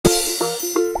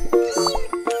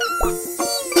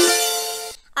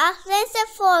is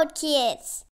for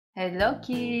kids. Hello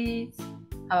kids!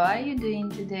 How are you doing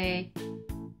today?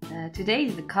 Today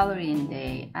is the coloring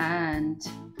day, and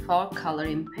for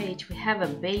coloring page we have a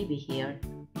baby here.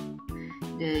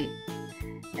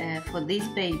 For this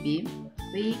baby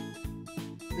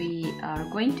we are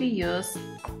going to use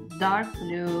dark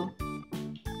blue,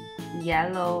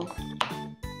 yellow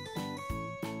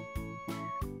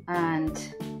and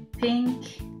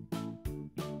pink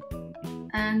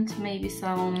and maybe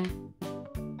some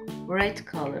red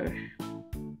color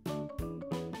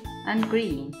and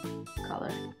green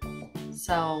color.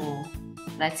 So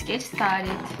let's get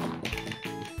started.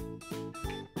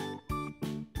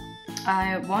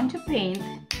 I want to paint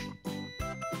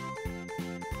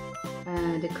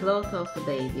the cloth of the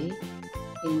baby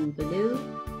in blue,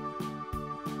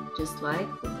 just like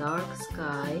the dark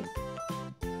sky.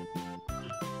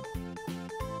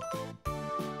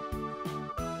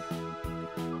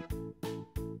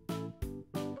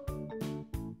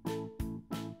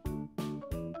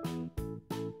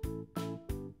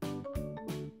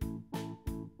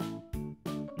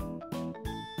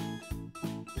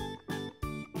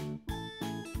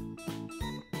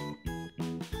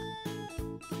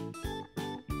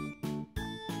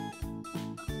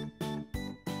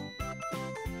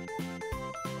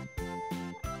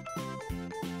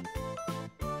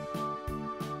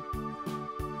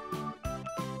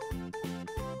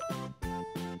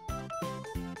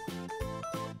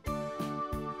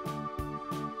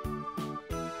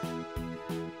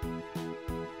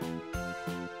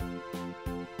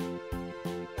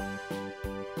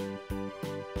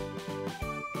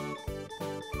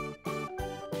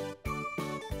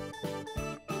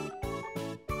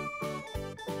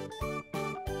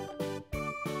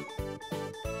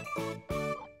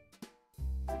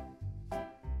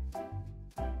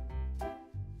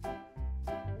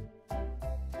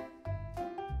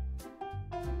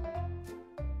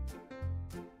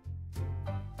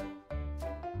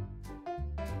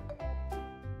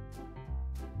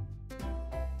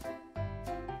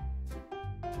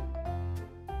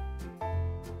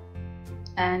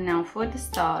 And now for the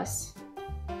stars,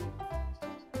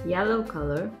 yellow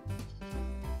color,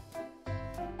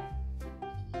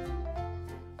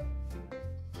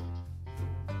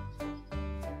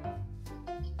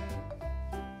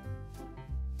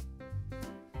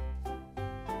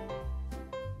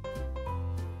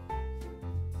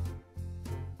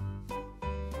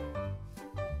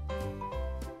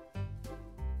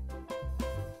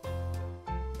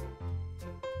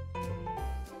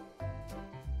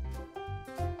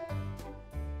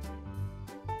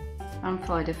 and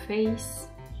for the face,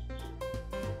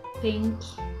 pink,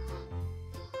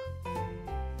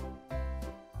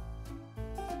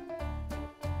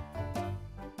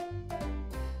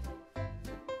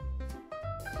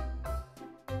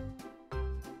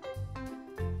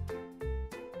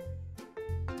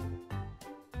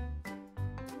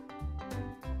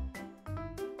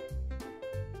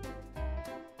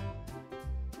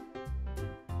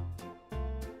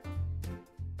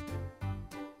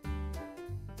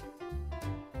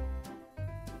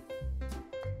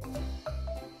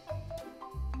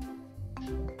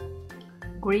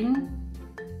 green,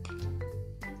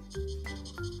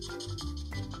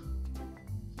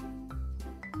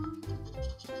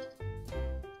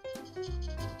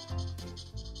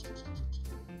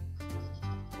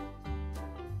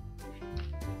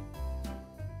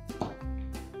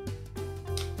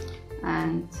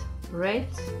 and red.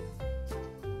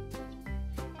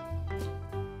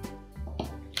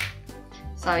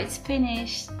 So it's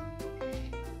finished.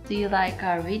 Do you like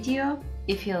our video?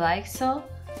 If you like so,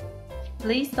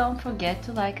 please don't forget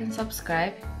to like and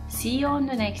subscribe. See you on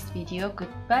the next video.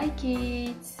 Goodbye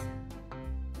kids!